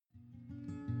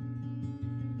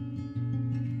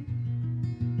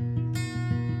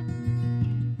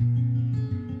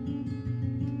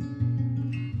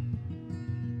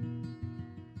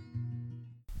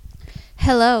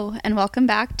Hello, and welcome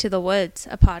back to The Woods,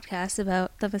 a podcast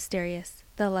about the mysterious,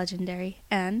 the legendary,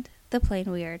 and the plain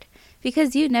weird.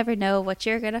 Because you never know what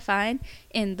you're going to find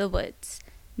in the woods.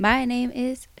 My name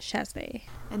is Shazne.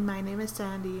 And my name is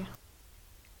Sandy.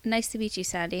 Nice to meet you,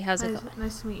 Sandy. How's it going?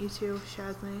 Nice to meet you too,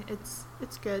 Shazne.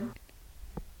 It's good.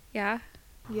 Yeah?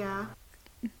 Yeah.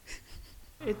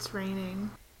 It's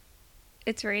raining.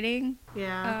 It's raining?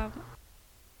 Yeah.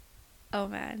 Oh,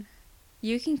 man.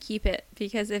 You can keep it,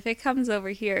 because if it comes over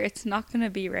here, it's not going to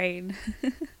be rain.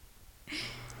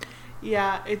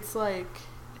 Yeah, it's like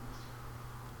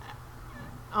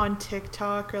on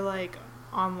TikTok or like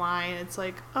online, it's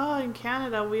like, oh, in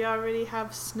Canada we already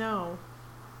have snow,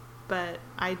 but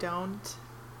I don't.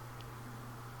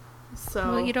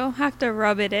 So Well, you don't have to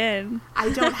rub it in.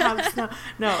 I don't have snow.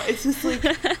 No, it's just like,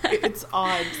 it's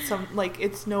odd.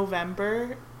 It's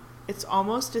November. It's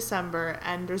almost December,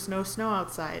 and there's no snow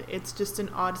outside. It's just an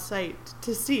odd sight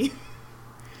to see.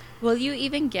 Will you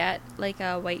even get, like,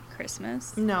 a white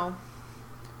Christmas? No.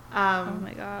 Oh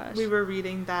my gosh. We were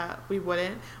reading that we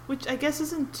wouldn't, which I guess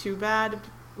isn't too bad,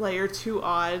 or too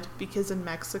odd, because in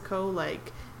Mexico,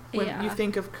 when you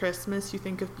think of Christmas, you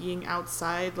think of being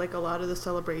outside. Like, a lot of the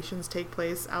celebrations take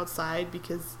place outside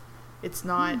because it's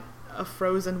not a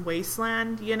frozen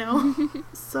wasteland, you know?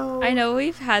 So I know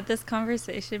we've had this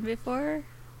conversation before.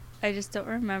 I just don't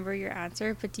remember your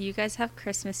answer, but do you guys have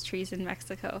Christmas trees in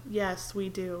Mexico? Yes, we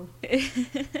do.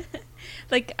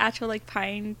 Like actual like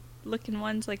pine looking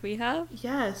ones like we have?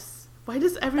 Yes. Why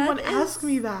does everyone ask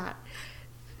me that?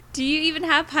 Do you even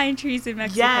have pine trees in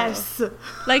Mexico? Yes.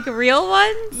 Like real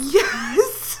ones?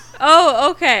 Yes. Oh,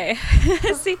 okay.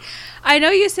 See, I know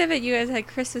you said that you guys had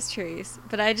Christmas trees,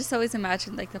 but I just always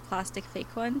imagined like the plastic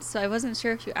fake ones, so I wasn't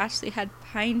sure if you actually had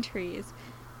pine trees.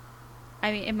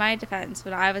 I mean, in my defense,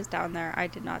 when I was down there, I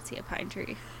did not see a pine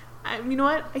tree. You know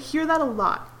what? I hear that a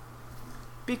lot.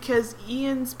 Because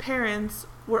Ian's parents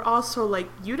were also like,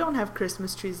 you don't have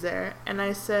Christmas trees there. And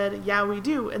I said, yeah, we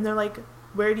do. And they're like,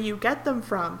 where do you get them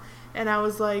from? And I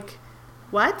was like,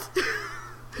 what?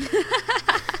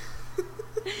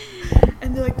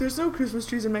 And they're like, there's no Christmas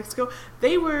trees in Mexico.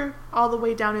 They were all the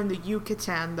way down in the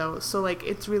Yucatan, though. So, like,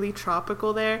 it's really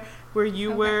tropical there. Where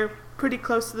you were pretty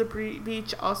close to the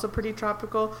beach, also pretty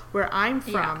tropical. Where I'm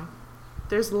from,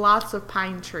 there's lots of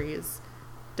pine trees.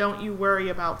 Don't you worry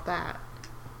about that.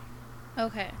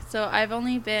 Okay, so I've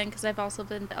only been, because I've also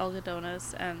been to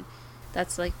Algodones, and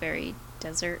that's, like, very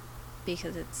desert,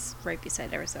 because it's right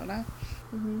beside Arizona.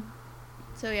 Mm-hmm.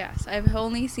 So, yes, I've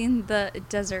only seen the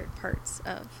desert parts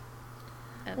of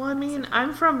well, I mean, Mexico.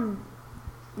 I'm from,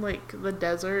 like, the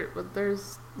desert, but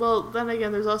then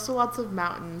again, there's also lots of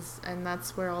mountains, and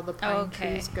that's where all the pine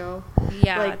trees go.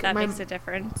 Yeah, like, that makes a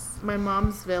difference. My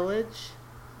mom's village,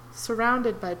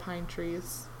 surrounded by pine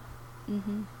trees.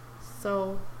 Mm-hmm.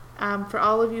 So, for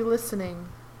all of you listening,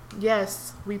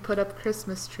 yes, we put up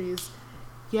Christmas trees.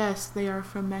 Yes, they are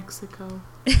from Mexico.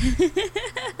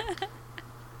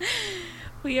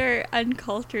 We are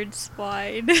uncultured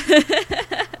swine.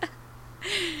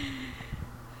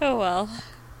 Oh well.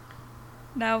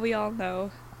 Now we all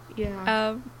know.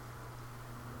 Yeah.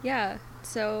 Yeah.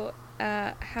 So,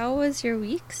 how was your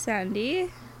week,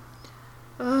 Sandy?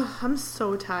 I'm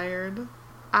so tired.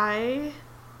 I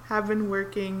have been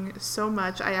working so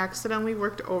much. I accidentally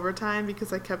worked overtime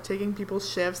because I kept taking people's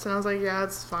shifts, and I was like, yeah,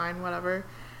 it's fine, whatever.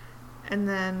 And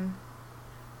then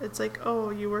it's like,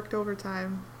 oh, you worked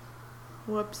overtime.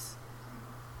 Whoops.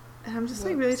 And I'm just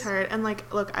like really tired. And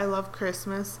like, look, I love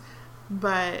Christmas,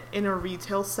 but in a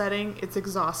retail setting, it's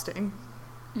exhausting.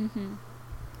 Mm-hmm.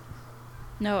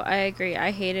 No, I agree.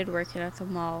 I hated working at the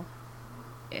mall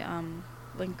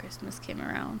when Christmas came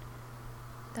around.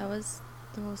 That was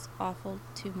the most awful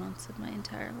 2 months of my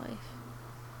entire life.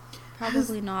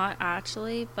 Probably not,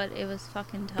 actually, but it was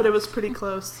fucking tough. But it was pretty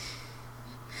close.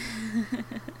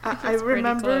 I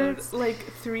remember,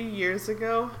 like, 3 years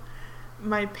ago,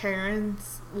 my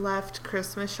parents left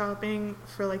Christmas shopping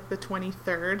for, like, the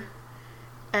 23rd.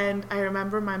 And I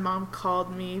remember my mom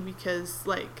called me because,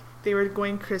 like, they were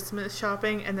going Christmas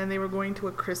shopping and then they were going to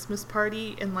a Christmas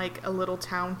party in, like, a little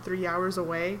town 3 hours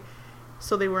away.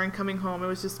 So they weren't coming home. It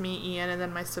was just me, Ian, and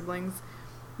then my siblings.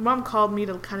 Mom called me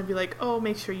to kind of be like, oh,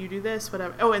 make sure you do this,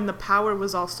 whatever. Oh, and the power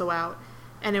was also out.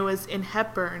 And it was in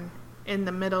Hepburn in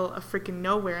the middle of freaking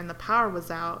nowhere, and the power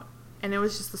was out. And it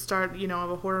was just the start, of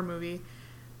a horror movie.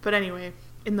 But anyway,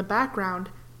 in the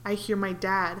background, I hear my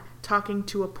dad talking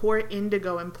to a poor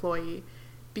Indigo employee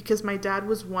because my dad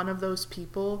was one of those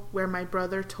people where my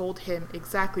brother told him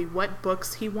exactly what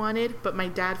books he wanted, but my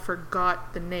dad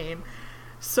forgot the name.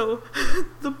 So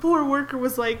the poor worker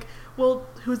was like, well,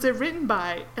 who's it written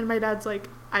by? And my dad's like,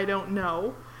 I don't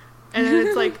know. And then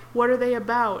it's like, what are they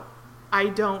about? I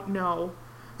don't know.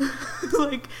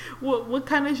 Like, what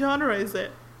kind of genre is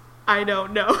it? I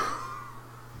don't know.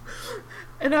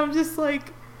 And I'm just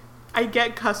like, I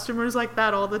get customers like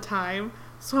that all the time.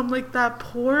 So I'm like that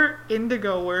poor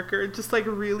indigo worker, just like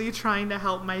really trying to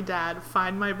help my dad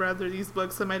find my brother these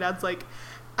books. And my dad's like,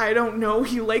 I don't know,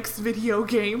 he likes video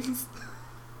games.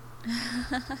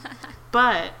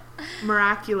 But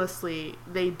miraculously,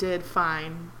 they did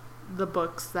find the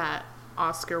books that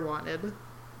Oscar wanted.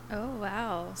 Oh,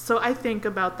 wow. So I think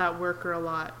about that worker a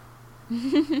lot.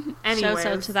 Anyways, shouts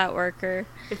out to that worker.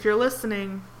 If you're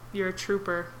listening, you're a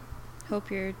trooper. Hope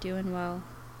you're doing well.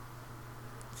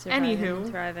 Surviving and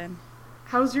thriving.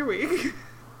 How's your week?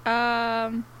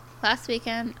 Last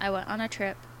weekend I went on a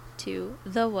trip to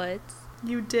the woods.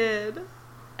 You did.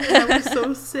 And I was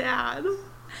so sad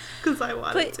because I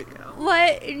wanted to go.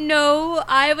 What? No,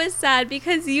 I was sad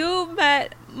because you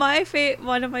met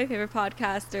one of my favorite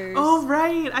podcasters. Oh,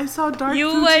 right. I saw Dark Poutine.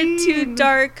 You went to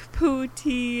Dark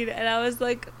Poutine, and I was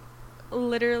like,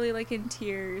 literally like in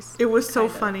tears. It was so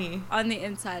funny. On the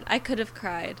inside, I could have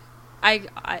cried.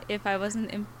 If I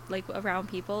wasn't like around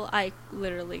people, I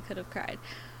literally could have cried.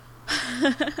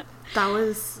 That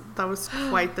was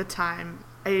quite the time.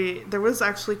 There was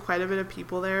actually quite a bit of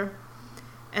people there,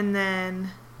 and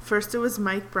then first it was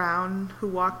Mike Brown who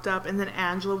walked up, and then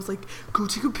Angela was like, "Go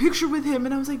take a picture with him,"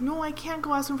 and I was like, "No, I can't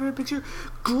go ask him for a picture.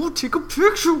 Go take a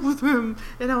picture with him."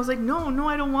 And I was like, "No,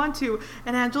 I don't want to."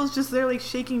 And Angela's just there like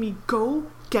shaking me, "Go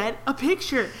get a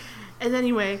picture." And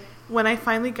anyway, when I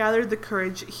finally gathered the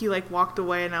courage, he like walked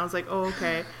away, and I was like, "Oh,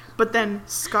 okay." But then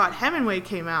Scott Hemingway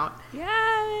came out.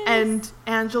 Yes. And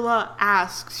Angela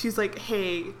asked, she's like,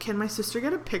 "Hey, can my sister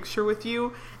get a picture with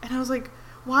you?" And I was like,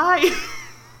 "Why?"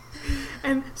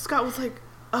 And Scott was like,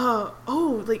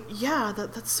 oh, like, yeah,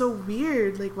 that's so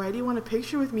weird. Like, why do you want a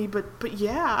picture with me? But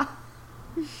yeah.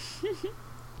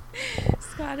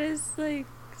 Scott is like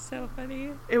so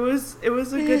funny. It was a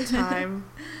good time.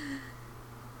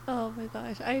 Oh my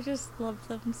gosh, I just love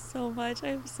them so much.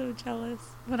 I'm so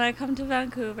jealous. When I come to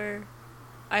Vancouver,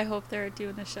 I hope they're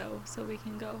doing a show so we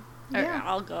can go. Yeah. Or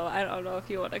I'll go. I don't know if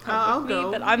you want to come with me,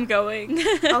 go. but I'm going.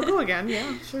 I'll go again,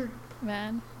 yeah, sure.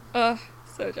 Man. Ugh,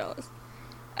 so jealous.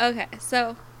 Okay,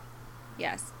 so,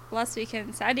 yes, last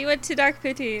weekend, Sandi went to Dark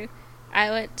Poutine. I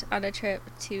went on a trip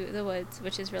to the woods,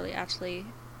 which is really actually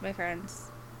my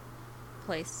friend's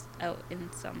place out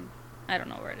in some, I don't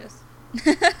know where it is.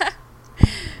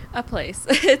 A place.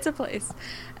 It's a place.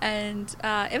 And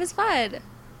it was fun.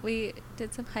 We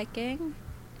did some hiking,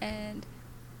 and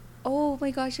oh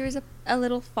my gosh, there was a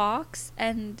little fox,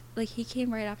 and like he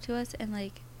came right up to us and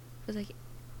like was like,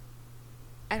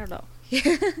 I don't know.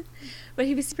 But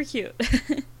he was super cute.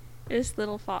 This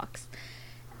little fox.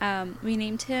 We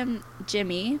named him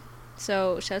Jimmy.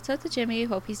 So shouts out to Jimmy.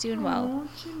 Hope he's doing well. Oh,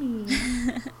 Jimmy.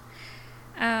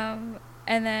 And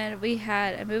then we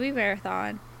had a movie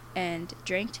marathon and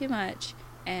drank too much,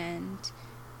 and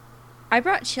I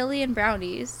brought chili and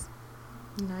brownies.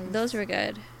 Nice. Those were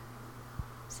good.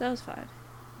 So that was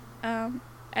fun.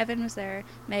 Evan was there,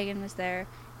 Megan was there,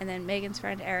 and then Megan's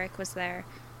friend Eric was there,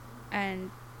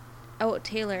 and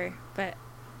Taylor, but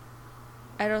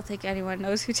I don't think anyone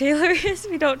knows who Taylor is.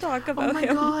 We don't talk about him. Oh my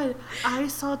god, I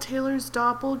saw Taylor's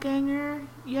doppelganger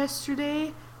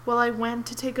yesterday while I went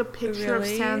to take a picture of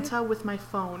Santa with my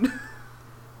phone.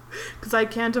 Because I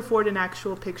can't afford an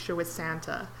actual picture with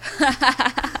Santa.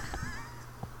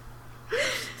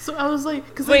 So I was like...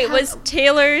 Wait, was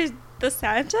Taylor the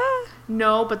Santa?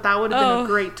 No, but that would have been a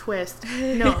great twist.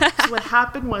 No, so what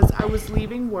happened was I was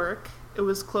leaving work. It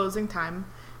was closing time.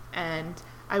 And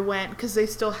I went... Because they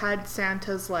still had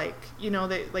Santas like... You know,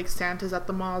 like Santas at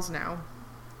the malls now.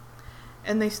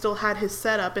 And they still had his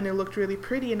setup, and it looked really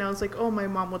pretty. And I was like, oh, my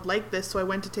mom would like this. So I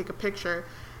went to take a picture.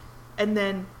 And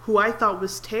then who I thought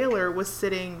was Taylor was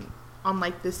sitting on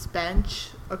like this bench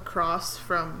across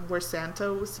from where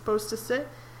Santa was supposed to sit.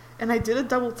 And I did a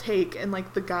double take, and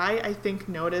like the guy I think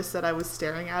noticed that I was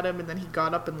staring at him, and then he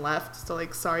got up and left. So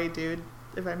like, sorry dude,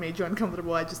 if I made you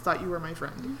uncomfortable, I just thought you were my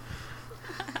friend.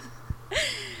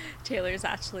 Taylor's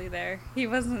actually there. He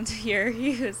wasn't here,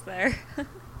 he was there.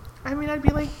 I mean, I'd be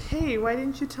like, hey, why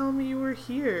didn't you tell me you were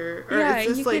here? Or yeah,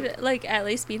 you could, like, at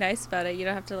least be nice about it. You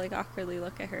don't have to, like, awkwardly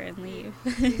look at her and leave.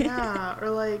 Yeah, or,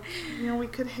 like, you know, we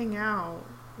could hang out,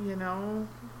 you know?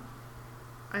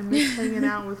 I miss hanging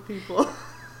out with people.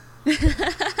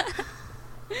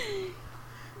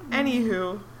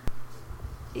 Anywho.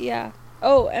 Yeah.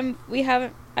 Oh, and we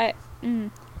haven't...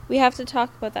 we have to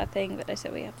talk about that thing that I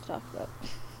said we have to talk about.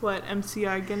 What,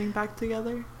 MCR getting back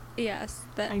together? Yes,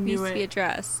 that needs to be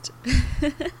addressed.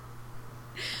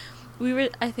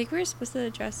 I think we were supposed to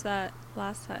address that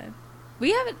last time.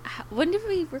 We haven't. When did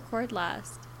we record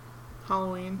last?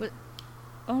 Halloween. What?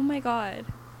 Oh my god.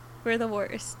 We're the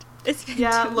worst. It's been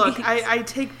 2 look, weeks. I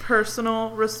take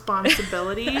personal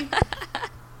responsibility.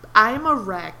 I'm a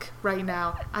wreck right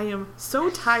now. I am so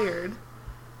tired.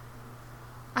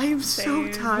 I am so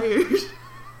tired.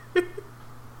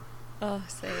 Oh,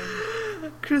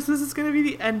 same. Christmas is going to be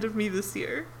the end of me this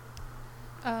year.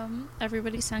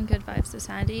 Everybody send good vibes to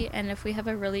Sandy, and if we have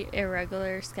a really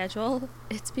irregular schedule,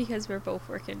 it's because we're both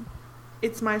working.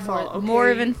 It's my fault, okay?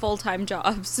 More than full-time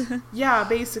jobs. Yeah,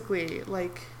 basically.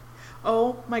 Like,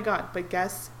 oh my god, but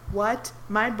guess what?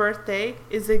 My birthday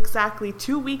is exactly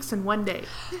 2 weeks and 1 day.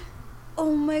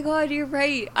 Oh my god, you're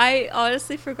right. I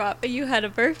honestly forgot that you had a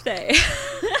birthday.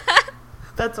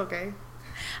 That's okay.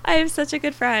 I am such a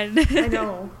good friend. I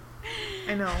know.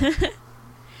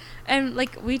 And,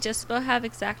 like, we just about have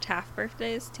exact half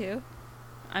birthdays, too.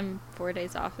 I'm 4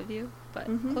 days off of you, but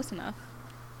close enough.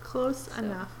 Close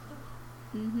enough.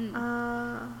 Mm-hmm.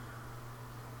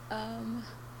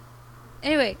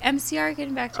 Anyway, MCR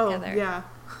getting back together. Oh, yeah.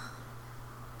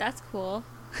 That's cool.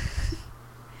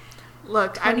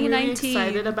 Look, I'm really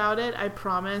excited about it. I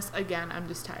promise. Again, I'm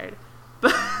just tired.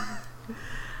 But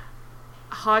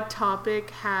Hot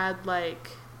Topic had, like...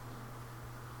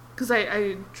 Because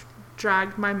I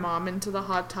dragged my mom into the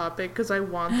Hot Topic because I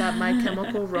want that My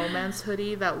Chemical Romance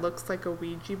hoodie that looks like a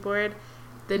Ouija board.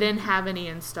 They didn't have any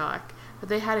in stock. But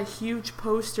they had a huge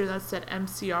poster that said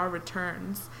MCR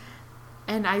returns.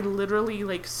 And I literally,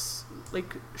 like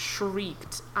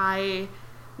shrieked. I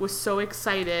was so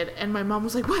excited. And my mom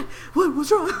was like, What?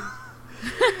 What's wrong?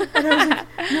 And I was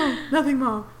like, no, nothing,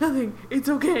 Mom. Nothing. It's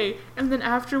okay. And then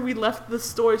after we left the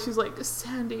store, she's like,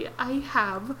 Sandy, I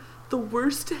have the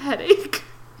worst headache.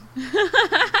 And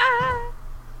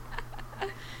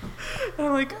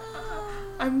I'm like,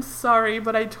 I'm sorry,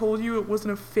 but I told you it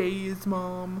wasn't a phase,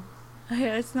 Mom.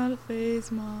 Yeah, it's not a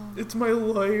phase, Mom. It's my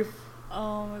life.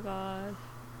 Oh my god.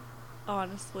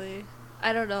 Honestly.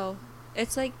 I don't know.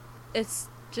 It's like, it's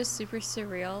just super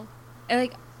surreal. And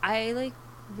like, I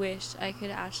wish I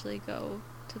could actually go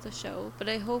to the show, but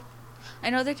I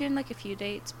know they're doing like a few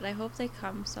dates, but I hope they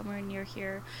come somewhere near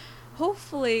here.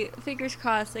 Hopefully, fingers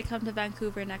crossed, they come to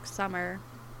Vancouver next summer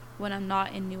when I'm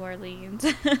not in New Orleans.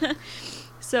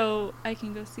 So I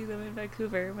can go see them in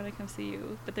Vancouver when I come see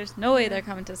you. But there's no way they're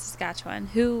coming to Saskatchewan.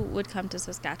 Who would come to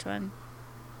Saskatchewan?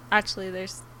 Actually,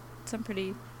 there's some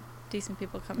pretty decent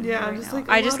people coming here right now. Like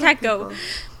I just can't go.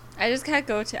 I just can't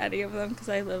go to any of them because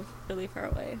I live really far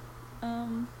away.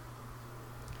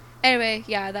 Anyway,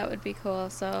 yeah, that would be cool.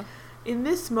 So In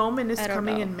This Moment is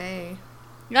coming in May.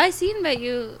 I seen that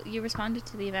you responded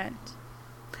to the event.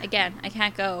 Again, I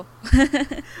can't go.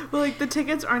 Well, like, the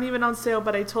tickets aren't even on sale,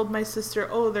 but I told my sister,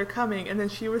 oh, they're coming, and then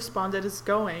she responded, it's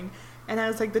going. And I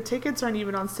was like, the tickets aren't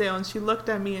even on sale, and she looked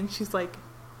at me and she's like,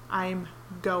 I'm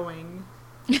going.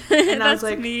 And I was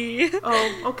like, me.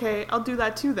 Oh, okay, I'll do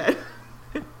that too then.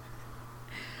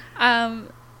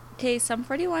 Okay, Sum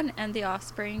 41 and The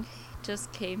Offspring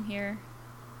just came here.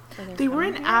 They were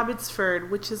in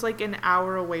Abbotsford, which is like an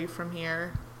hour away from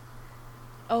here.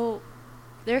 Oh,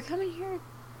 they're coming here.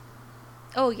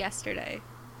 Oh, yesterday.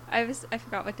 I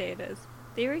forgot what day it is.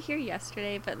 They were here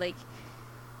yesterday, but like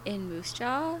in Moose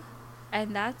Jaw,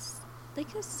 and that's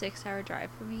like a 6-hour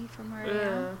drive for me from where I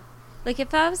am. Like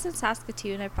if I was in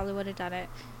Saskatoon, I probably would have done it,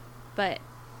 but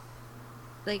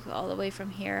like all the way from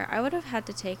here, I would have had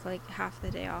to take like half the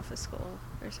day off of school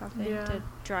or something to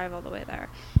drive all the way there,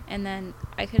 and then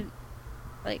I didn't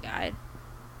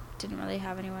really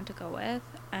have anyone to go with,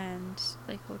 and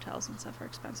like hotels and stuff are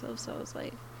expensive, so I was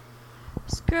like,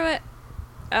 screw it,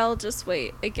 I'll just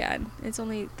wait again. It's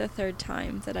only the 3rd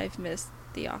time that I've missed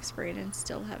The Offspring and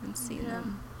still haven't seen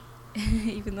them,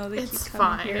 even though they keep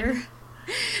coming here.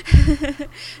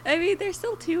 I mean, they're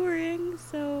still touring,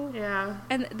 so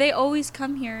and they always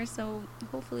come here, so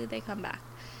hopefully they come back.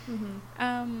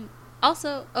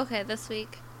 Also, okay, this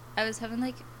week I was having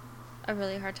like a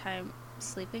really hard time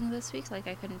sleeping this week. Like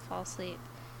I couldn't fall asleep,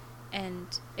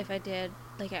 and if I did,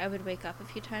 like I would wake up a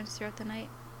few times throughout the night.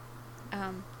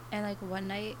 And like one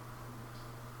night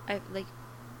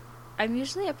I'm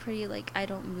usually a pretty like, I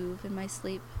don't move in my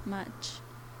sleep much,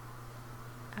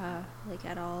 like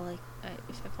at all. Like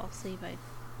if I fall asleep, I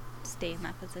stay in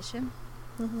that position.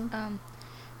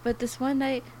 But this one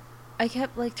night I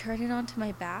kept like turning onto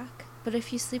my back, but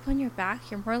if you sleep on your back,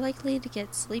 you're more likely to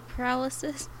get sleep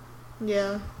paralysis.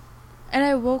 Yeah. And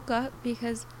I woke up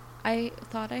because I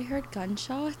thought I heard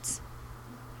gunshots,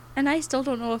 and I still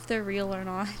don't know if they're real or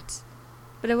not.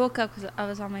 But I woke up because I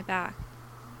was on my back.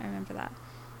 I remember that.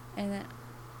 And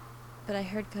then but I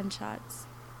heard gunshots,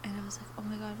 and I was like, oh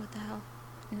my god, what the hell?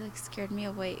 And it, like, scared me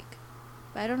awake.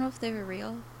 But I don't know if they were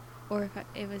real, or if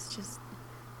it was just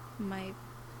my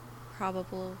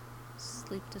probable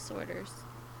sleep disorders.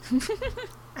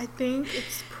 I think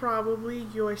it's probably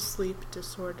your sleep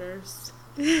disorders.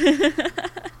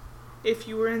 If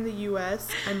you were in the U.S.,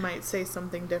 I might say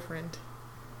something different.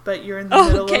 But you're in the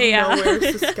middle of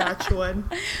nowhere, Saskatchewan.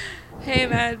 Hey,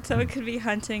 man, someone could be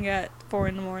hunting at 4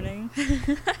 a.m.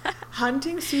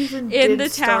 Hunting season in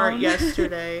did start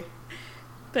yesterday.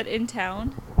 But in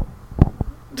town?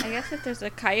 I guess if there's a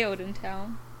coyote in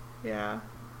town. Yeah.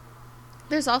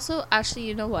 There's also, actually,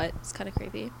 you know what? It's kind of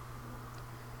creepy.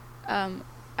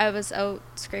 I was out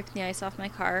scraping the ice off my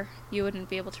car. You wouldn't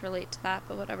be able to relate to that,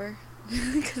 but whatever.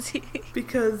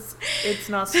 Because it's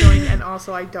not snowing, and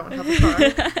also I don't have a car.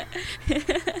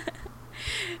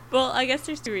 Well, I guess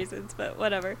there's 2 reasons, but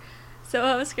whatever. So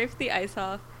I was scraping the ice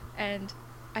off, and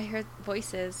I heard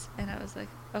voices, and I was like,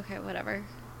 okay, whatever.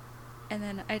 And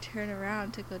then I turned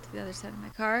around to go to the other side of my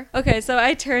car. Okay, so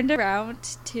I turned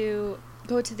around to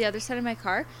go to the other side of my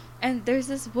car, and there's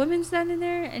this woman standing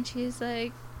there, and she's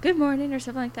like, good morning, or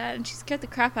something like that, and she scared the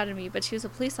crap out of me, but she was a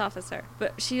police officer.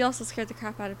 But she also scared the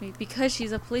crap out of me because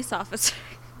she's a police officer.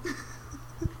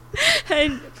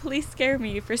 And police scare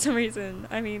me for some reason.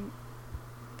 I mean,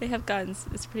 they have guns.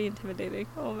 It's pretty intimidating.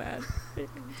 Oh, man.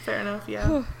 Fair enough,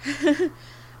 yeah.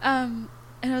 And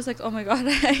I was like, oh my god,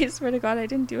 I swear to god I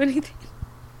didn't do anything.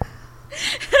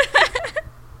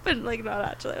 But, like, not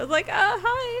actually. I was like,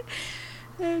 hi.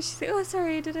 And she's like, oh,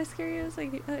 sorry, did I scare you? I was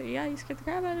like, yeah, you scared the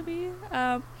crap out of me.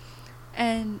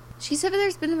 And she said that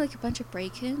there's been, like, a bunch of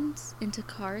break-ins into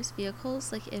cars,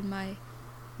 vehicles, like, in my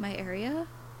area.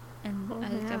 And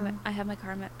I have my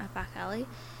car in a back alley.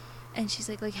 And she's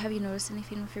like, have you noticed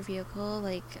anything with your vehicle?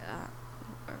 Like,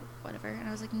 or whatever. And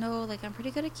I was like, no, like, I'm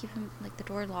pretty good at keeping, like, the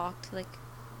door locked. Like,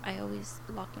 I always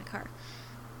lock my car.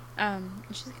 And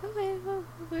she's like, okay, well,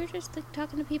 we're just, like,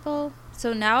 talking to people.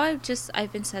 So now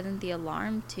I've been setting the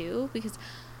alarm, too, because,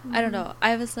 I don't know,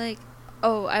 I was like,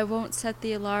 oh, I won't set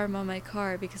the alarm on my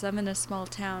car because I'm in a small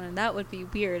town, and that would be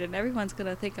weird, and everyone's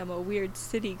gonna think I'm a weird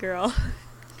city girl.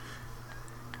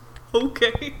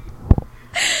 Okay.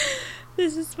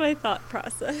 This is my thought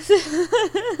process.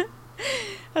 I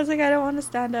was like, I don't want to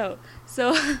stand out.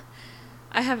 So,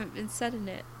 I haven't been setting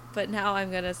it, but now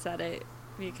I'm gonna set it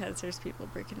because there's people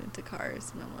breaking into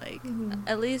cars, and I'm like,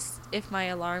 at least if my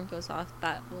alarm goes off,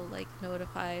 that will, like,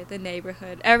 notify the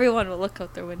neighborhood. Everyone will look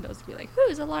out their windows and be like,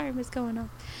 whose alarm is going off?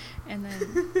 And then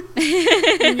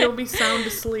and you'll be sound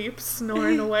asleep,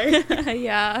 snoring away.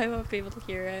 Yeah, I won't be able to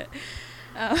hear it.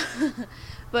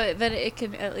 But it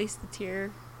can at least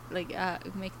deter, like,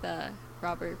 make the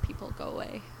robber people go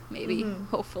away, maybe,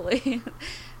 hopefully.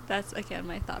 That's, again,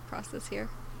 my thought process here.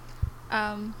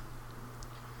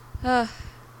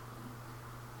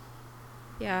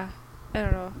 Yeah, I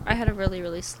don't know. I had a really,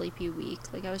 really sleepy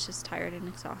week. Like, I was just tired and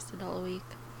exhausted all week.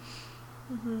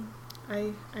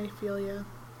 I feel ya.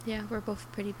 Yeah, we're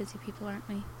both pretty busy people, aren't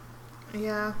we?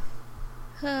 Yeah.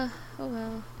 Oh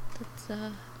well, that's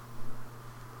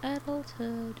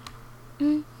adulthood.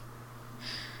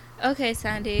 Okay,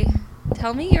 Sandy,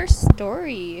 tell me your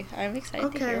story. I'm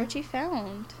excited to hear what you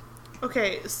found.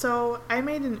 Okay, so I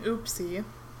made an oopsie.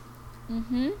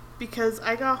 Because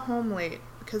I got home late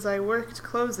because I worked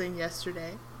closing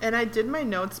yesterday. And I did my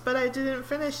notes, but I didn't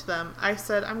finish them. I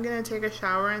said I'm going to take a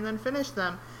shower and then finish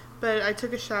them. But I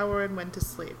took a shower and went to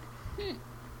sleep.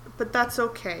 But that's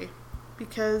okay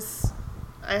because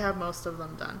I have most of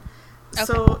them done. Okay.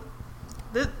 So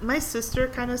my sister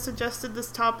kind of suggested this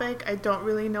topic. I don't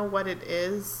really know what it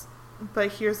is,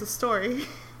 but here's the story.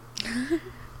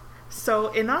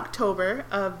 So in October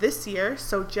of this year,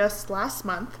 so just last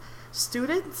month,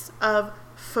 students of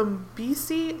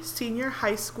Fumbisi Senior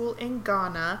High School in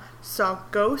Ghana saw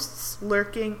ghosts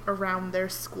lurking around their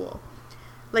school.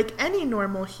 Like any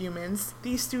normal humans,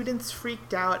 these students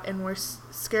freaked out and were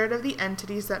scared of the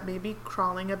entities that may be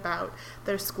crawling about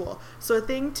their school. So a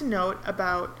thing to note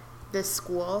about this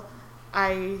school,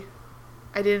 I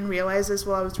didn't realize this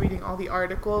while I was reading all the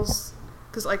articles,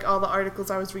 because like all the articles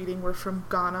I was reading were from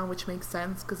Ghana, which makes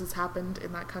sense because it's happened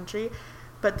in that country.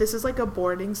 But this is like a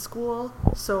boarding school,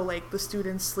 so like the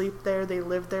students sleep there, they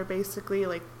live there basically,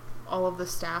 like all of the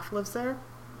staff lives there.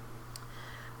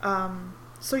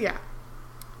 So yeah.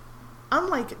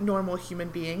 Unlike normal human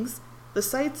beings, the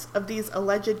sights of these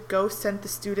alleged ghosts sent the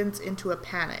students into a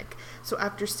panic. So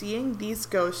after seeing these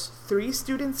ghosts, 3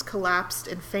 students collapsed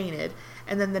and fainted,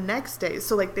 and then the next day,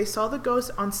 so like they saw the ghosts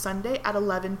on Sunday at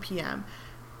 11 p.m.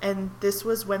 And this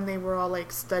was when they were all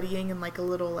like studying in like a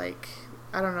little like,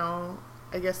 I don't know,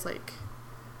 I guess like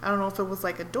I don't know if it was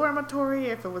like a dormitory,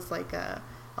 if it was like a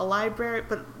library,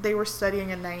 but they were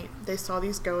studying at night. They saw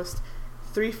these ghosts.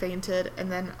 3 fainted, and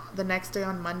then the next day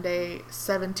on Monday,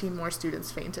 17 more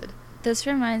students fainted. This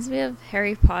reminds me of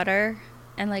Harry Potter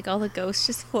and like all the ghosts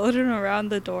just floating around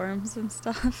the dorms and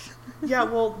stuff. Yeah,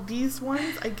 well, these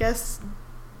ones, I guess,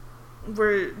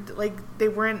 were like, they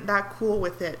weren't that cool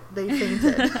with it. They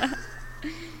fainted.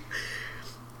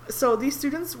 So these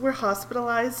students were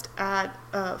hospitalized at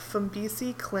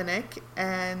Fumbisi Clinic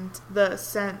and the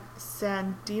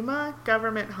Sandima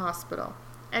Government Hospital.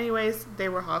 Anyways, they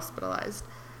were hospitalized.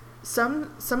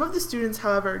 Some of the students,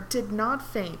 however, did not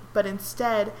faint, but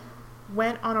instead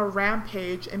went on a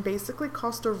rampage and basically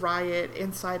caused a riot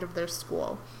inside of their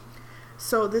school.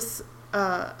 So this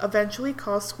eventually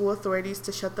caused school authorities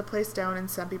to shut the place down and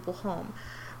send people home.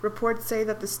 Reports say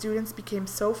that the students became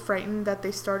so frightened that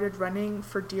they started running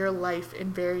for dear life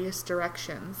in various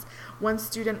directions. One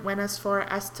student went as far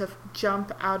as to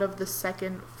jump out of the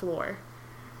 2nd floor.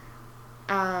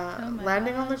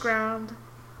 Landing on the ground.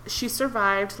 She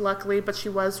survived, luckily, but she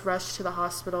was rushed to the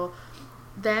hospital.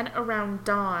 Then around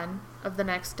dawn of the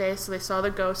next day, so they saw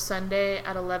the ghost Sunday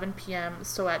at 11 p.m.,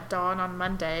 so at dawn on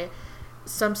Monday,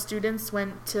 some students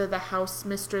went to the house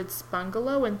mistress'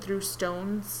 bungalow and threw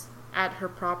stones at her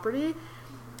property.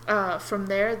 From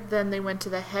there, then they went to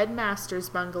the headmaster's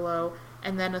bungalow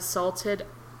and then assaulted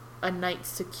a night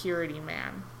security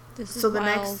man. This is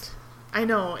wild. I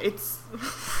know, it's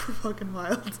fucking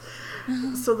wild.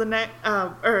 So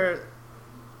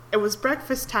it was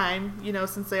breakfast time,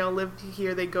 since they all lived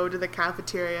here, they go to the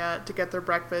cafeteria to get their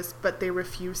breakfast, but they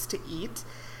refused to eat.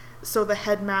 So the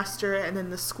headmaster and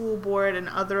then the school board and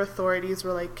other authorities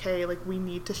were like, okay, like, we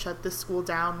need to shut this school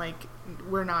down, like,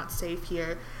 we're not safe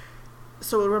here.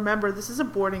 So remember, this is a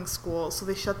boarding school, so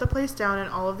they shut the place down and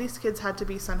all of these kids had to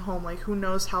be sent home. Like, who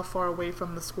knows how far away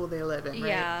from the school they live in,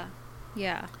 right?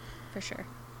 Yeah, for sure.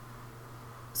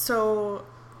 So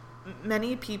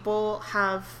many people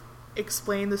have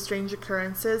explained the strange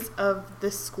occurrences of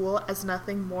this school as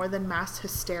nothing more than mass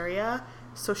hysteria.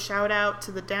 So shout out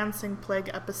to the Dancing Plague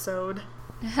episode.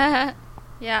 Yeah,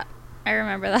 I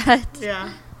remember that.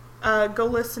 Yeah. Go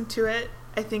listen to it.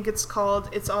 I think it's called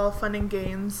It's All Fun and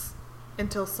Games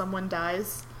Until Someone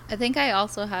Dies. I think I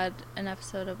also had an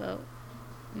episode about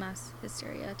mass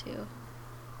hysteria too.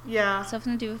 Yeah.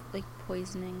 Something to do with like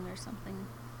poisoning or something.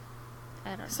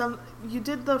 I don't know. You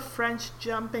did the French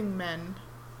jumping men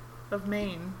of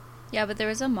Maine. Yeah, but there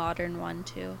was a modern one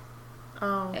too.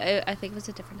 Oh. I think it was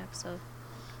a different episode.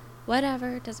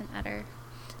 Whatever, it doesn't matter.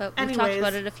 But we've Anyways, talked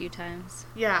about it a few times.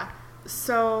 Yeah.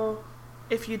 So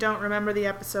if you don't remember the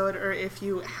episode or if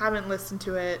you haven't listened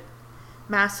to it,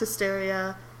 mass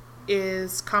hysteria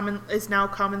is now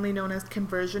commonly known as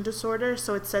conversion disorder.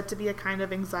 So it's said to be a kind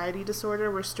of anxiety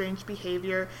disorder where strange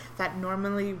behavior that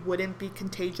normally wouldn't be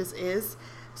contagious is.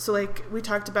 So like we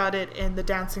talked about it in the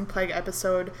Dancing Plague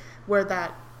episode where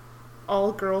that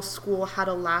all-girls school had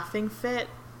a laughing fit.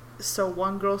 So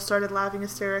one girl started laughing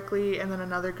hysterically and then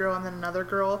another girl and then another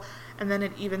girl. And then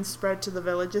it even spread to the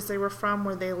villages they were from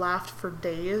where they laughed for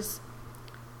days.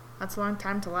 That's a long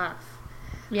time to laugh.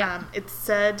 Yeah. It's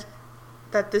said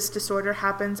that this disorder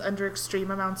happens under extreme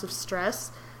amounts of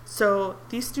stress. So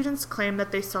these students claim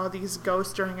that they saw these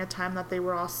ghosts during a time that they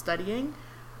were all studying.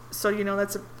 So,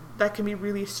 that can be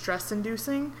really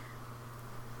stress-inducing.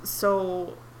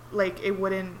 So, like,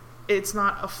 it's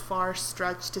not a far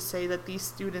stretch to say that these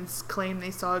students claim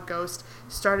they saw a ghost,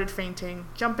 started fainting,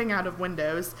 jumping out of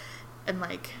windows, and,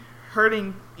 like,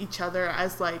 hurting each other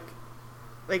as, like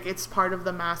it's part of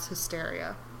the mass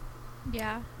hysteria.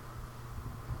 Yeah.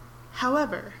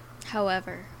 However,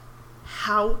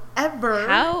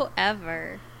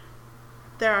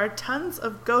 there are tons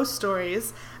of ghost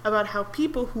stories about how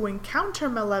people who encounter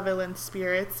malevolent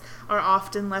spirits are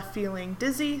often left feeling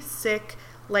dizzy, sick,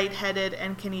 lightheaded,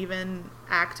 and can even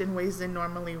act in ways they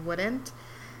normally wouldn't.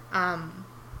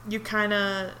 You kind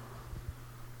of...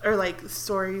 Or, like,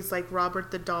 stories like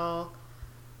Robert the Doll,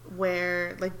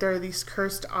 where, like, there are these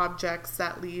cursed objects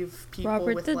that leave people with,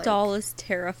 Robert the Doll is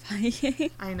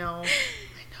terrifying. I know.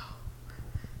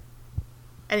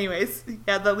 Anyways,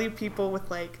 yeah, they'll leave people with,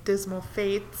 like, dismal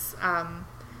fates.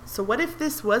 So what if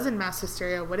this wasn't mass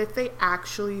hysteria? What if they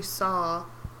actually saw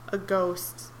a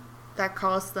ghost that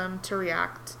caused them to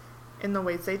react in the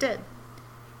ways they did?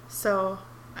 So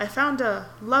I found a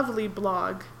lovely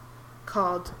blog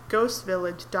called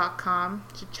ghostvillage.com.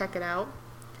 You should check it out.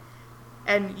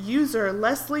 And user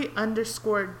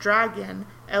Leslie_Dragon,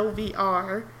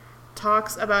 LVR,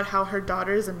 talks about how her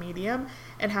daughter is a medium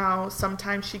and how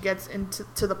sometimes she gets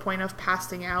to the point of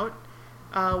passing out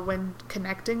when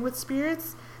connecting with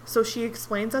spirits. So she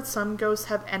explains that some ghosts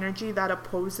have energy that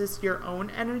opposes your own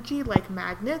energy, like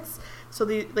magnets. So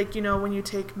they, like, you know, when you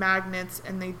take magnets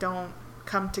and they don't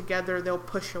come together, they'll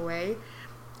push away.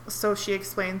 So she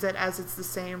explains it as it's the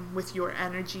same with your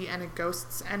energy and a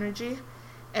ghost's energy.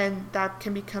 And that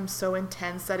can become so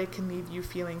intense that it can leave you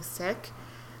feeling sick.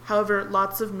 However,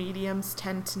 lots of mediums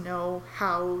tend to know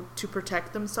how to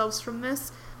protect themselves from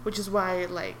this, which is why,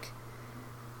 like,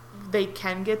 they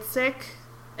can get sick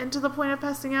and to the point of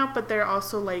passing out, but they're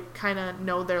also, like, kind of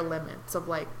know their limits of,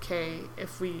 like, okay,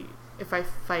 if I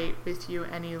fight with you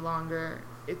any longer,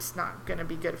 it's not going to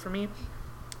be good for me.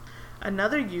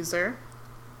 Another user,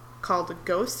 called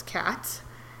Ghost Cat,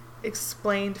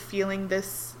 explained feeling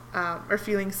this, or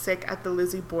feeling sick at the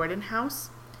Lizzie Borden house.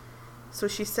 So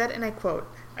she said, and I quote,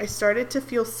 "I started to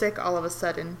feel sick all of a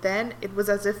sudden. Then it was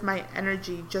as if my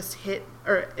energy just hit,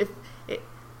 or if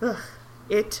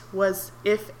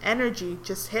energy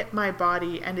just hit my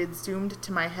body and it zoomed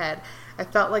to my head. I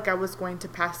felt like I was going to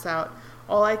pass out.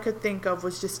 All I could think of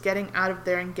was just getting out of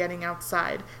there and getting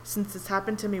outside. Since this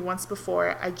happened to me once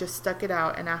before, I just stuck it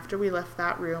out, and after we left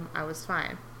that room, I was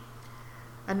fine."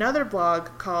 Another blog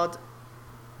called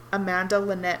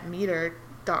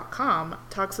AmandaLynetteMeter.com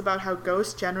talks about how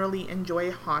ghosts generally enjoy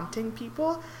haunting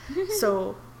people.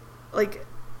 So, like,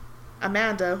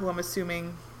 Amanda, who I'm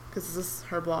assuming, because this is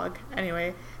her blog,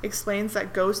 anyway, explains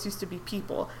that ghosts used to be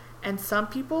people. And some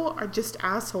people are just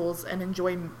assholes and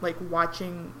enjoy, like,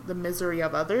 watching the misery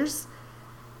of others.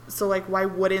 So, like, why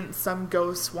wouldn't some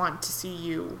ghosts want to see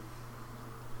you?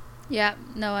 Yeah,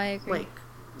 no, I agree. Like,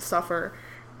 suffer.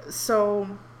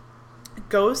 So,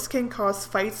 ghosts can cause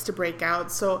fights to break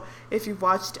out. So, if you've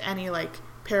watched any, like,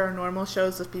 paranormal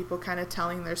shows of people kind of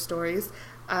telling their stories,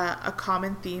 a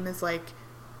common theme is, like,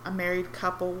 a married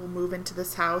couple will move into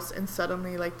this house and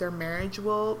suddenly, like, their marriage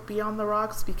will be on the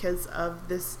rocks because of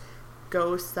this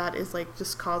ghost that is, like,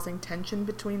 just causing tension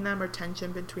between them, or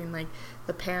tension between, like,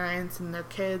 the parents and their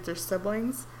kids or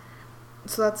siblings.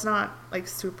 So that's not, like,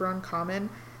 super uncommon.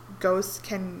 Ghosts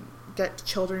can get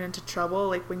children into trouble,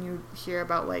 like when you hear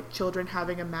about, like, children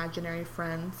having imaginary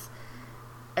friends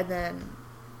and then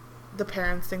the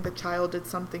parents think the child did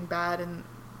something bad and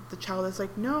the child is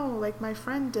like, no, like, my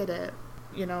friend did it,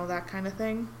 you know, that kind of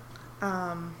thing.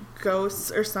 Ghosts,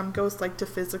 or some ghosts, like to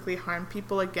physically harm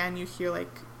people. Again, you hear,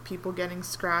 like, people getting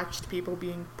scratched, people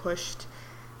being pushed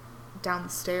down the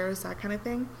stairs, that kind of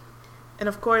thing. And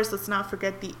of course, let's not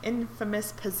forget the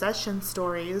infamous possession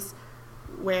stories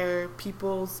where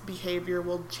people's behavior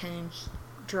will change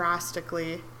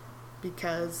drastically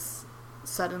because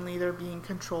suddenly they're being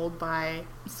controlled by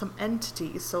some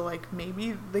entity. So, like,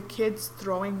 maybe the kids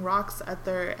throwing rocks at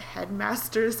their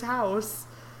headmaster's house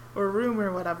or room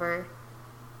or whatever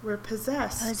were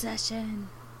possessed. Possession.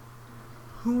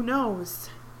 Who knows?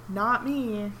 Not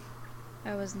me.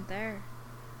 I wasn't there.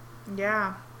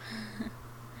 Yeah.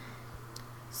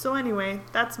 So anyway,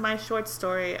 that's my short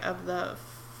story of the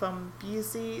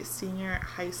Fumbisi Senior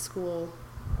High School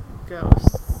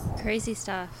ghosts. Crazy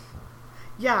stuff.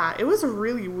 Yeah, it was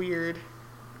really weird.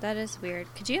 That is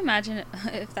weird. Could you imagine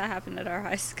if that happened at our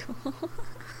high school?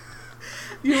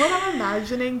 You know what I'm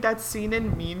imagining? That scene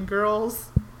in Mean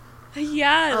Girls?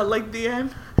 Yeah. Like the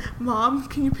end. Mom,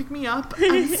 can you pick me up?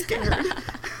 I'm scared.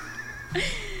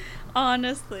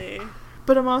 Honestly.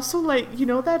 But I'm also like, you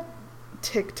know that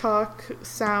TikTok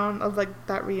sound of, like,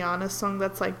 that Rihanna song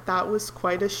that's like, that was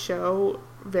quite a show,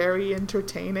 very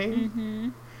entertaining. Mm-hmm.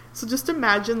 So just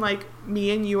imagine, like,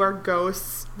 me and you are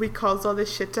ghosts, we caused all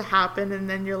this shit to happen, and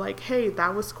then you're like, hey,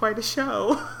 that was quite a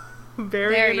show.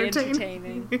 Very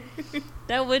entertaining.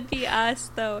 That would be us,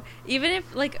 though. Even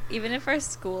if our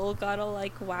school got all,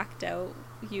 like, whacked out,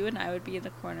 you and I would be in the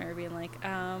corner being like,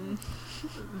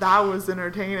 that was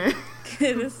entertaining.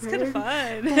 This is kind of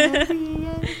fun. Very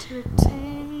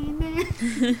entertaining.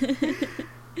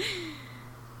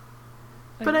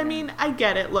 But I mean, I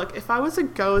get it. Look, if I was a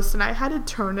ghost and I had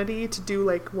eternity to do,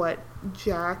 like, what,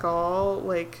 jack all,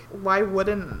 like, why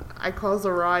wouldn't I cause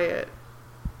a riot?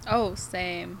 Oh,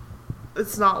 same.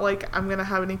 It's not like I'm gonna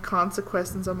have any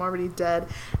consequences. I'm already dead.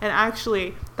 And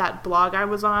actually, that blog I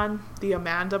was on, the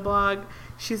Amanda blog,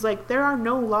 she's like, there are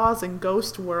no laws in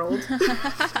Ghost World.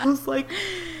 I was like,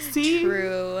 see?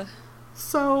 True.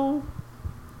 So.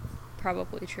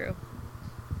 Probably true.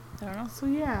 I don't know. So,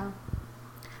 yeah.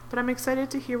 But I'm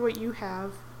excited to hear what you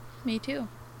have. Me too.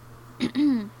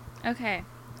 Okay.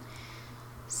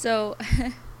 So,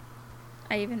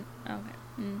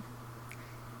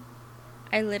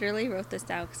 I literally wrote this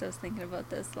down because I was thinking about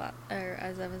this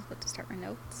as I was about to start my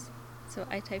notes. So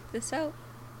I typed this out.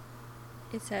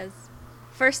 It says,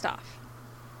 first off,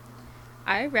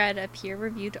 I read a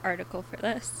peer-reviewed article for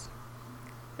this.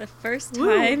 The first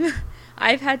Woo. time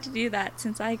I've had to do that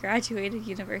since I graduated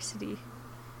university.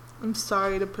 I'm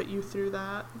sorry to put you through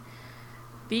that.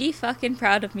 Be fucking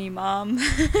proud of me, Mom.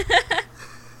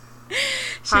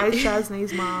 Hi,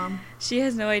 Shazne's mom. She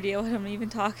has no idea what I'm even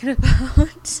talking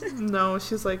about. No,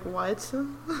 she's like, what?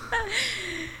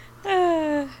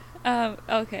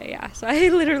 Okay, yeah. So I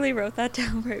literally wrote that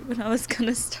down right when I was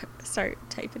gonna start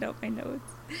typing out my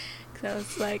notes. Because I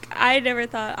was like, I never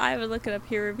thought I would look at a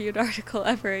peer-reviewed article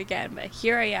ever again, but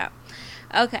here I am.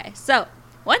 Okay, so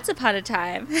once upon a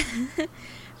time,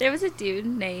 there was a dude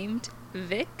named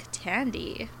Vic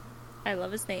Tandy. I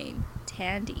love his name,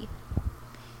 Tandy.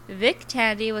 Vic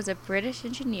Tandy was a British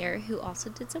engineer who also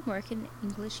did some work in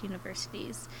English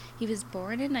universities. He was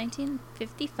born in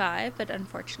 1955, but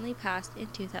unfortunately passed in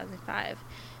 2005.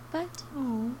 But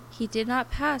he did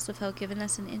not pass without giving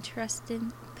us an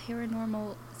interesting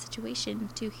paranormal situation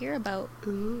to hear about.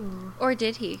 Ooh. Or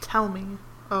did he? Tell me.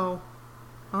 Oh.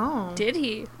 Did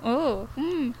he? We'll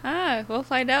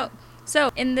find out.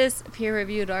 So, in this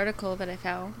peer-reviewed article that I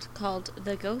found called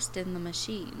The Ghost in the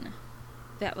Machine,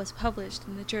 that was published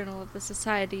in the Journal of the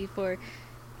Society for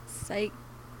Psychical?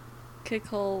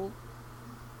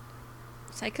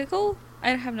 I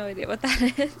have no idea what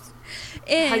that is.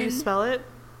 How do you spell it?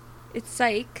 It's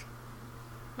psych.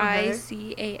 Okay.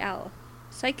 ICAL.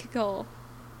 Psychical.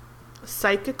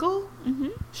 Psychical? Mm-hmm.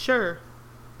 Sure.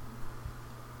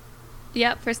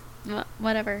 Yep,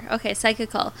 whatever. Okay,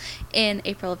 psychical. In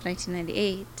April of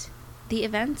 1998. The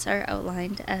events are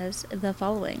outlined as the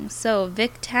following. So,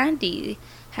 Vic Tandy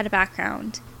had a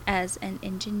background as an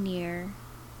engineer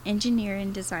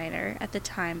and designer at the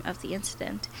time of the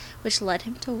incident, which led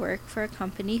him to work for a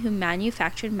company who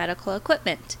manufactured medical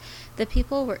equipment.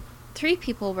 Three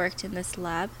people worked in this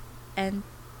lab, and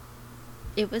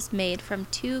it was made from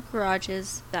two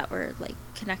garages that were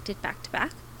connected back to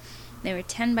back. They were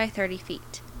 10 by 30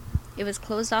 feet. It was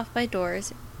closed off by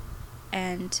doors,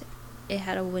 and it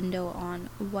had a window on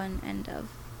one end of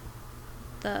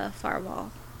the far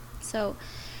wall. So,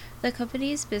 the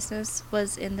company's business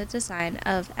was in the design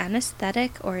of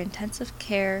anesthetic or intensive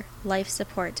care life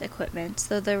support equipment,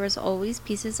 so there was always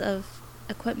pieces of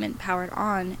equipment powered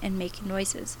on and making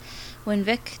noises. When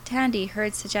Vic Tandy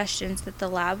heard suggestions that the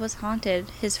lab was haunted,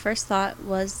 his first thought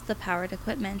was the powered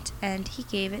equipment, and he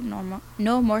gave it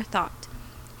no more thought.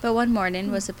 But one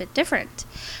morning was a bit different.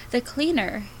 The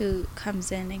cleaner who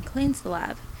comes in and cleans the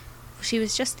lab, she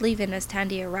was just leaving as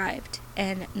Tandy arrived,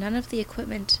 and none of the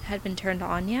equipment had been turned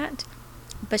on yet,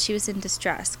 but she was in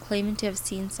distress, claiming to have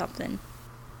seen something.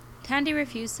 Tandy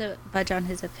refused to budge on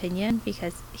his opinion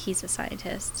because he's a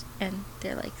scientist, and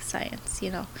they're like science,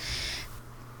 you know.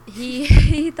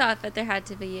 He thought that there had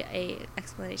to be a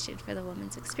explanation for the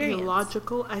woman's experience. A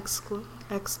logical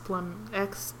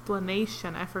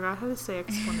explanation. I forgot how to say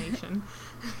explanation.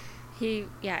 He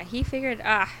figured,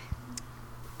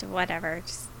 whatever,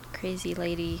 just crazy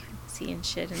lady seeing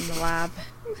shit in the lab.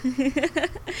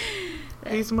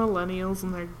 These millennials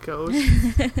and their ghosts.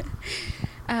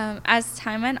 As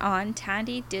time went on,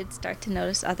 Tandy did start to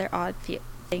notice other odd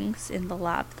things in the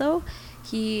lab, though.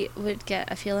 He would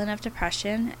get a feeling of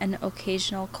depression, an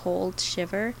occasional cold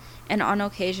shiver, and on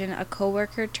occasion a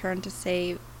coworker turned to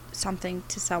say something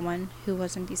to someone who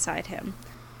wasn't beside him.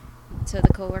 So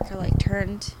the coworker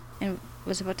turned and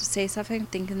was about to say something,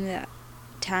 thinking that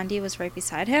Tandy was right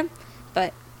beside him,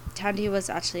 but Tandy was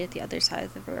actually at the other side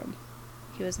of the room.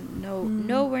 He was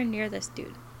nowhere near this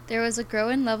dude. There was a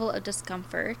growing level of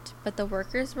discomfort, but the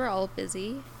workers were all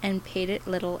busy and paid it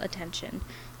little attention.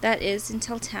 That is,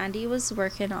 until Tandy was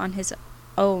working on his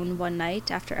own one night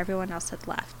after everyone else had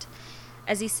left.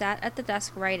 As he sat at the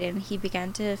desk writing, he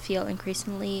began to feel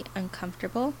increasingly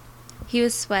uncomfortable. He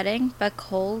was sweating, but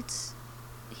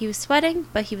he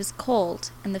was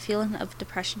cold, and the feeling of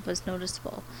depression was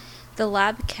noticeable. The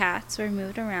lab cats were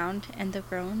moved around, and the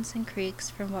groans and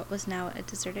creaks from what was now a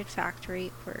deserted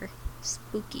factory were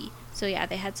spooky. So yeah,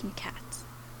 they had some cats,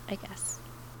 I guess.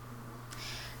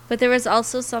 But there was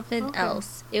also something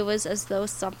else. It was as though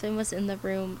something was in the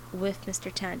room with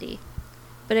Mr. Tandy.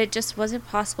 But it just wasn't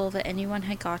possible that anyone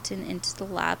had gotten into the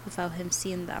lab without him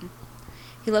seeing them.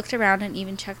 He looked around and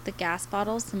even checked the gas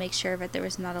bottles to make sure that there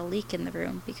was not a leak in the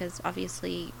room, because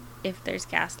obviously if there's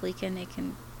gas leaking, it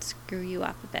can screw you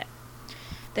up a bit.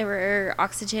 There were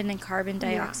oxygen and carbon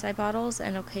dioxide bottles,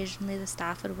 and occasionally the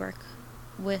staff would work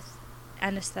with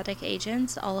anesthetic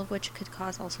agents, all of which could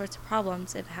cause all sorts of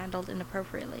problems if handled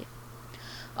inappropriately.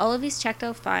 All of these checked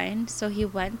out fine, so he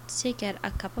went to get a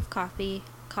cup of coffee,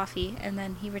 and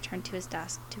then he returned to his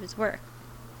desk to his work.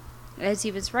 As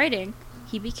he was writing,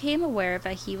 he became aware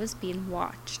that he was being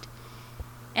watched,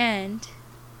 and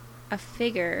a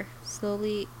figure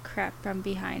slowly crept from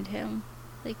behind him,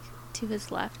 like to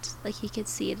his left, like he could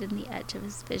see it in the edge of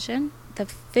his vision. The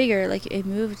figure, like, it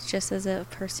moved just as a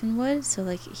person would, so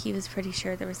like he was pretty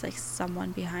sure there was like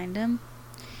someone behind him.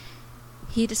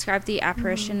 He described the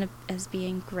apparition as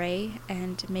being gray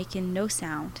and making no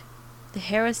sound. The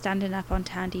hair was standing up on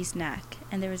Tandy's neck,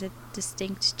 and there was a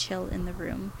distinct chill in the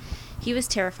room. He was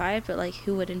terrified, but like,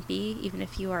 who wouldn't be? Even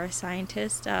if you are a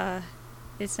scientist,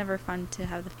 it's never fun to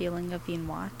have the feeling of being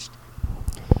watched.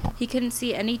 He couldn't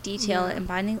see any detail and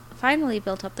finally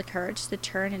built up the courage to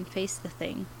turn and face the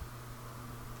thing.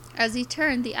 As he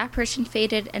turned, the apparition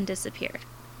faded and disappeared.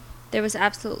 There was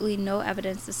absolutely no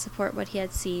evidence to support what he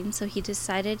had seen, so he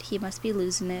decided he must be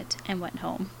losing it and went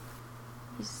home.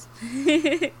 He's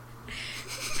like,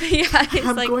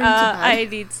 I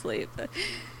need sleep.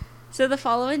 So the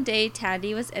following day,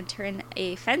 Tandy was entering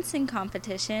a fencing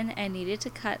competition and needed to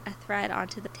cut a thread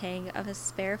onto the tang of a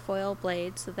spare foil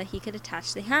blade so that he could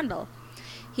attach the handle.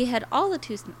 He had all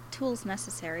the tools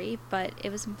necessary, but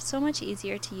it was so much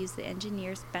easier to use the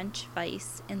engineer's bench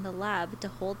vise in the lab to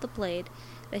hold the blade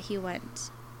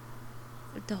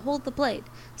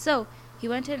So he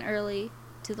went in early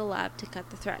to the lab to cut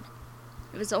the thread.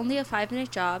 It was only a 5-minute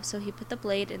job, so he put the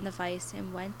blade in the vise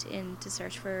and went in to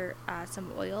search for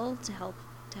some oil to help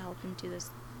him do this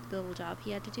little job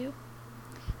he had to do.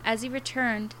 As he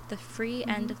returned, the free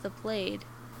end of the blade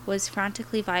was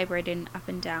frantically vibrating up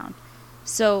and down.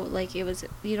 So, like, it was,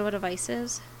 you know what a vise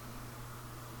is?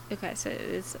 Okay, so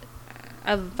it's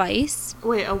a vise.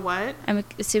 Wait, a what? I'm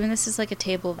assuming this is like a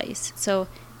table vise. So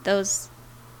those,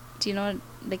 do you know what,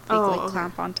 like, they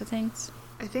clamp onto things?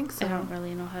 I think so. I don't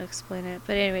really know how to explain it,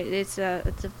 but anyway, it's a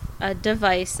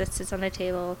device that sits on a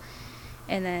table,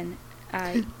 and then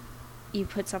you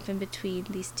put something between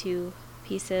these two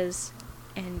pieces,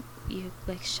 and you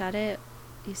like shut it,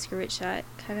 you screw it shut,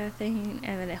 kind of thing,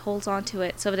 and then it holds onto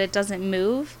it so that it doesn't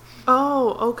move.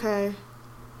 Oh, okay.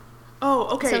 Oh,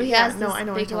 okay. So he has this I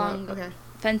know big long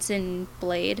fencing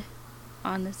blade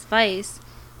on this vise,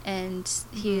 and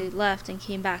he left and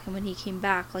came back, and when he came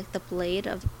back, like, the blade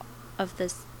of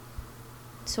this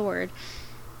sword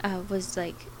was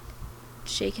like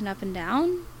shaken up and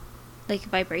down, like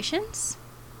vibrations,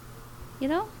 you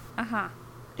know?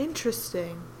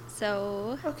 Interesting.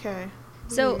 So okay.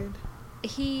 So weird.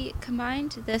 He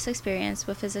combined this experience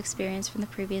with his experience from the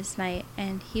previous night,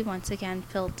 and he once again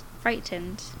felt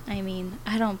frightened. I mean,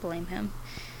 I don't blame him.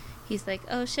 He's like,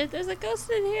 oh shit, there's a ghost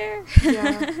in here.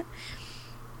 Yeah.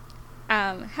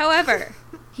 However,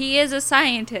 he is a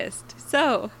scientist,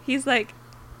 so he's like,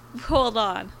 hold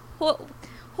on,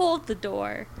 hold the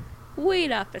door, wait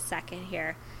up a second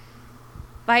here.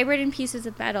 Vibrating pieces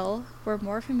of metal were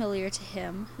more familiar to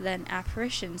him than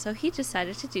apparitions, so he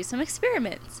decided to do some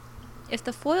experiments. If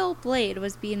the foil blade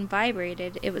was being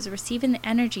vibrated, it was receiving the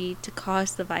energy to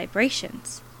cause the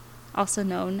vibrations, also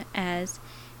known as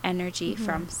energy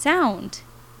from sound,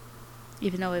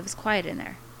 even though it was quiet in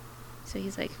there. So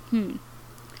he's like,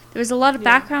 There was a lot of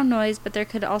background noise, but there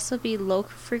could also be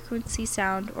low-frequency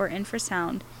sound or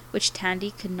infrasound, which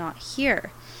Tandy could not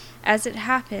hear. As it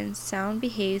happens, sound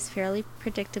behaves fairly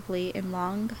predictably in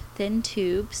long, thin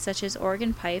tubes, such as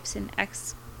organ pipes and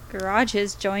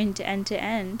X-garages joined end to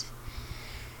end.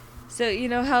 So, you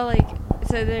know how, like,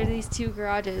 so there are these two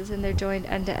garages, and they're joined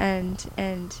end to end,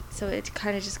 and so it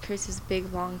kind of just creates this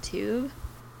big, long tube.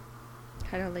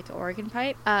 Kind of like an organ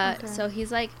pipe. So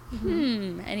he's like,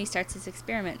 and he starts his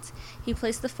experiments. He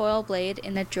placed the foil blade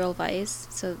in a drill vise,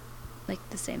 so like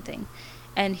the same thing,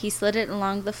 and he slid it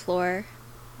along the floor,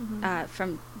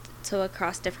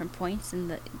 across different points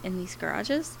in these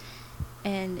garages.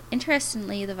 And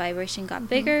interestingly, the vibration got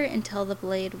bigger until the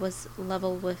blade was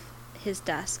level with his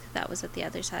desk that was at the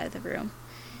other side of the room.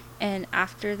 And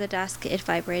after the desk, it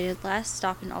vibrated less,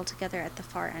 stopping altogether at the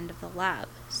far end of the lab.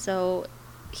 So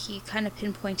he kind of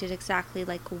pinpointed exactly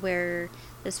like where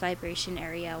this vibration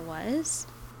area was.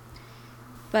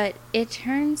 But it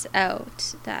turns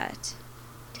out that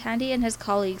Tandy and his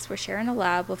colleagues were sharing a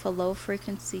lab with a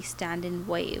low-frequency standing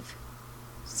wave.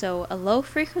 So a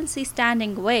low-frequency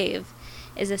standing wave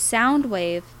is a sound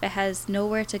wave that has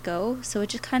nowhere to go, so it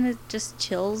just kind of just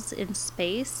chills in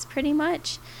space, pretty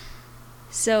much.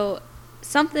 So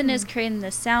something is creating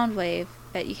this sound wave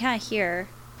that you can't hear,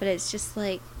 but it's just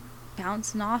like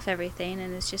bouncing off everything,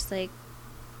 and it's just like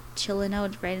chilling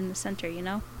out right in the center, you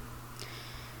know?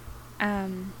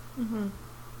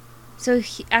 So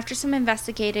after some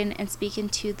investigating and speaking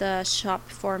to the shop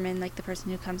foreman, like the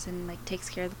person who comes in and like takes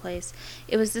care of the place,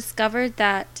 it was discovered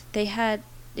that they had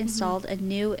installed a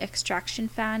new extraction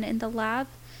fan in the lab,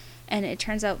 and it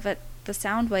turns out that the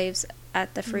sound waves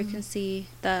at the frequency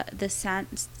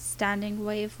standing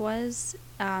wave was,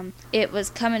 it was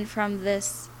coming from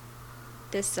this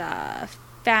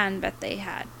fan that they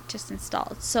had just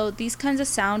installed. So these kinds of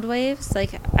sound waves,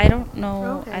 like, I don't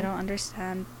know, I don't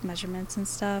understand measurements and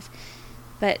stuff,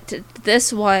 but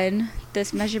this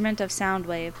measurement of sound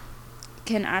wave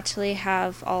can actually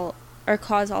have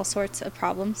cause all sorts of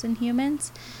problems in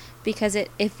humans, because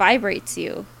it vibrates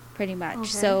you pretty much. Okay.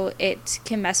 So it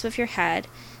can mess with your head,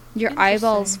 your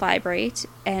eyeballs vibrate,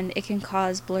 and it can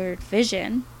cause blurred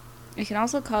vision. It can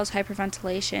also cause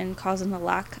hyperventilation, causing the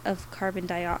lack of carbon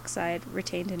dioxide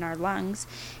retained in our lungs,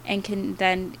 and can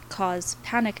then cause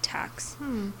panic attacks.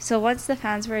 So once the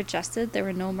fans were adjusted, there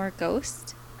were no more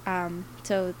ghosts.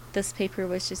 So this paper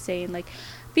was just saying, like,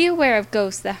 be aware of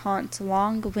ghosts that haunt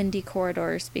long, windy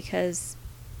corridors, because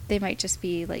they might just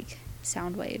be, like,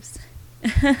 sound waves.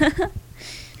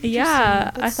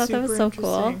 Yeah, I thought that was so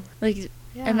cool. Like,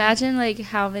 imagine, like,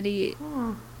 how many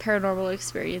paranormal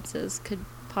experiences could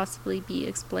possibly be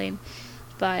explained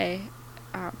by,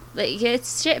 like,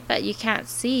 it's shit that you can't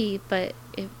see, but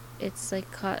it's like,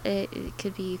 it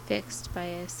could be fixed by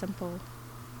a simple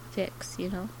fix, you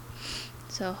know?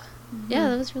 So, yeah,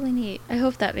 that was really neat. I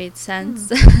hope that made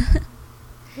sense.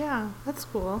 Yeah, that's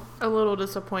cool. A little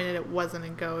disappointed it wasn't a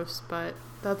ghost, but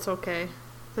that's okay.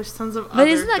 There's tons of other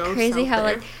ghosts. But isn't that crazy how,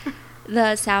 like,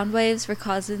 the sound waves were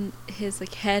causing his,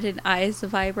 like, head and eyes to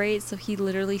vibrate, so he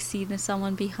literally seen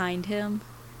someone behind him,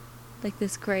 like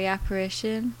this gray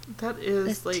apparition. That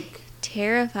is, like,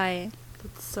 terrifying.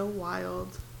 That's so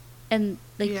wild. And,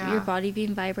 like, your body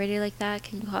being vibrated like that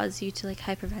can cause you to, like,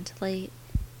 hyperventilate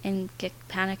and get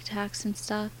panic attacks and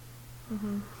stuff.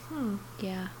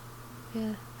 Yeah,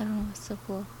 I don't know, it's so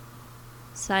cool.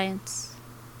 Science.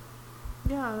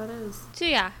 Yeah, that is. So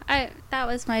yeah, that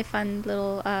was my fun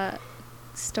little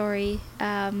story.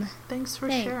 Thanks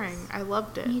for sharing. I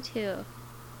loved it. Me too,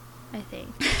 I think.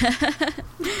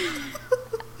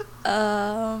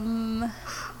 I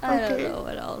don't know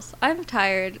what else. I'm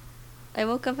tired. I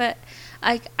woke up at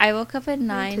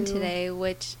 9 today,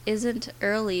 which isn't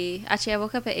early. Actually, I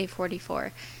woke up at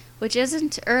 8:44, which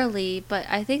isn't early, but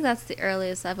I think that's the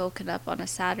earliest I've woken up on a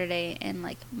Saturday in,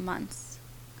 like, months.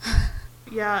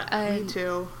 Yeah, me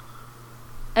too.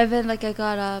 And then, like, I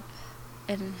got up,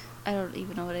 and I don't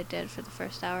even know what I did for the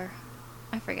first hour.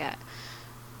 I forget.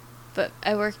 But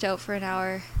I worked out for an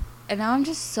hour, and now I'm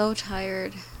just so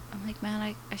tired. I'm like,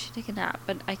 man, I should take a nap,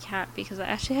 but I can't because I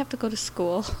actually have to go to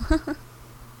school.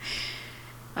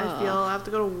 I have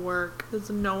to go to work because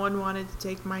no one wanted to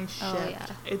take my shift. Oh, yeah.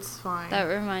 It's fine. That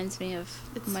reminds me of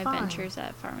my ventures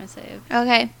at PharmaSave.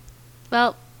 Okay.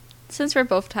 Well, since we're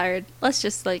both tired, let's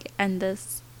just, like, end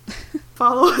this.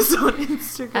 Follow us on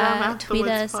Instagram at tweet the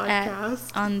Woods us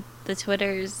Podcast. On the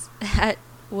Twitters at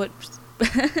Woods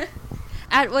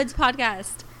at Woods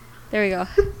Podcast. There we go.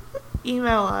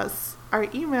 Email us. Our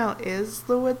email is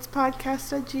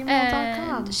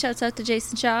thewoodspodcast@gmail.com. And shouts out to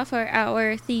Jason Shaw for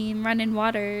our theme, Running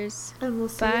Waters. And we'll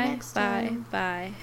see you next time. Bye.